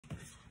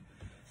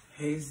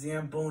Hey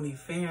Zamboni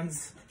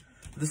fans,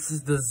 this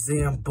is the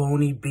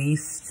Zamboni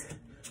Beast.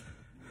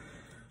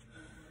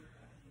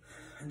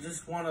 I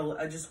just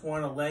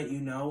wanna let you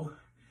know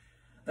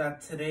that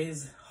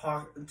today's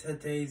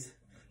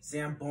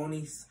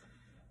Zamboni's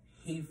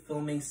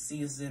filming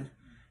season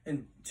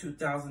in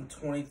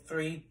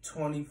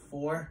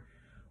 2023-24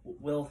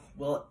 will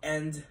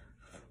end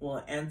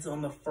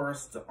on the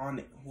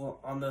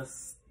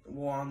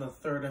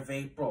 3rd of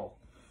April.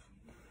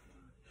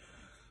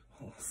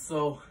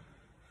 So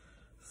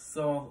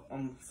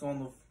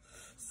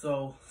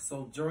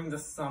during the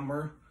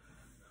summer,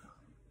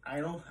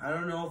 I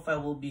don't know if I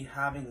will be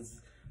having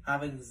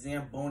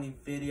Zamboni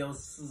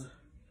videos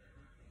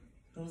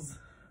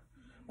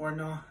or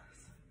not,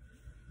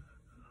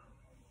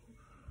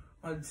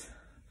 but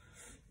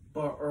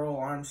Earl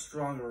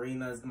Armstrong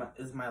Arena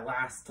is my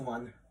last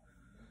one.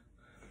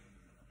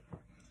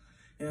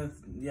 And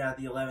yeah,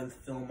 the 11th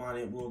film on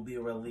it will be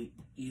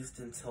released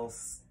until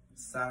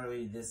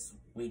Saturday this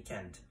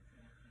weekend.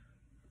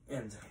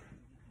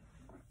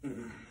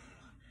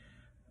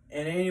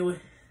 Anyways,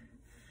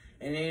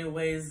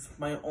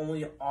 my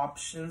only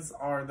options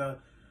are the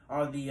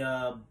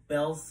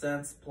Bell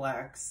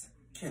Sensplex,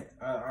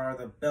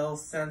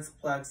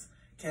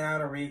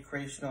 Canada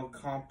Recreational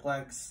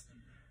Complex,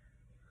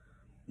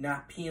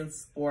 Nepean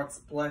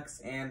Sportsplex,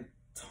 and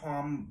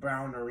Tom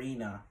Brown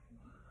Arena.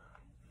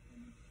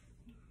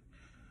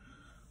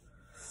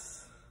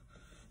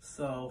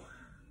 So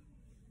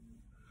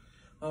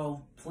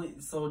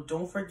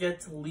don't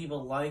forget to leave a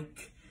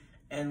like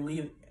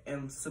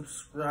and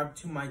subscribe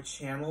to my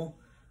channel.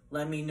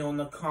 Let me know in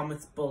the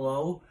comments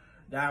below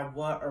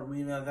what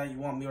arena that you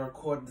want me to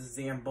record the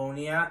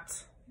Zamboni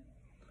at.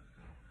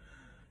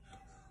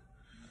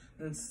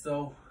 And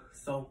so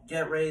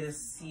get ready to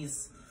see.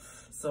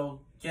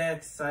 So get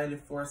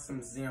excited for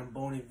some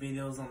Zamboni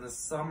videos on the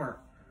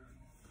summer.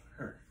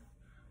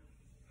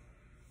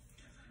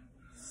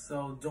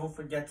 So don't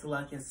forget to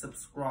like and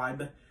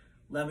subscribe.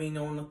 Let me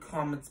know in the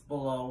comments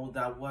below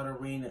what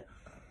arena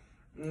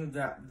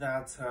let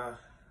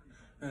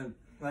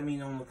me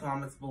know in the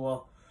comments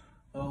below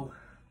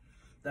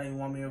that you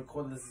want me to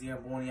record the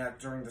Zamboni at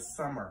during the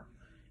summer.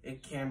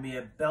 It can be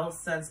at Bell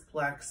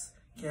Sensplex,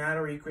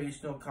 Canada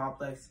Recreational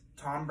Complex,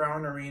 Tom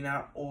Brown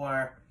Arena,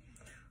 or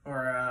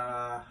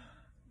what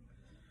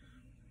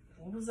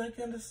was I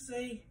gonna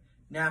say?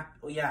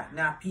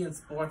 Nepean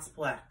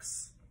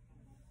Sportsplex.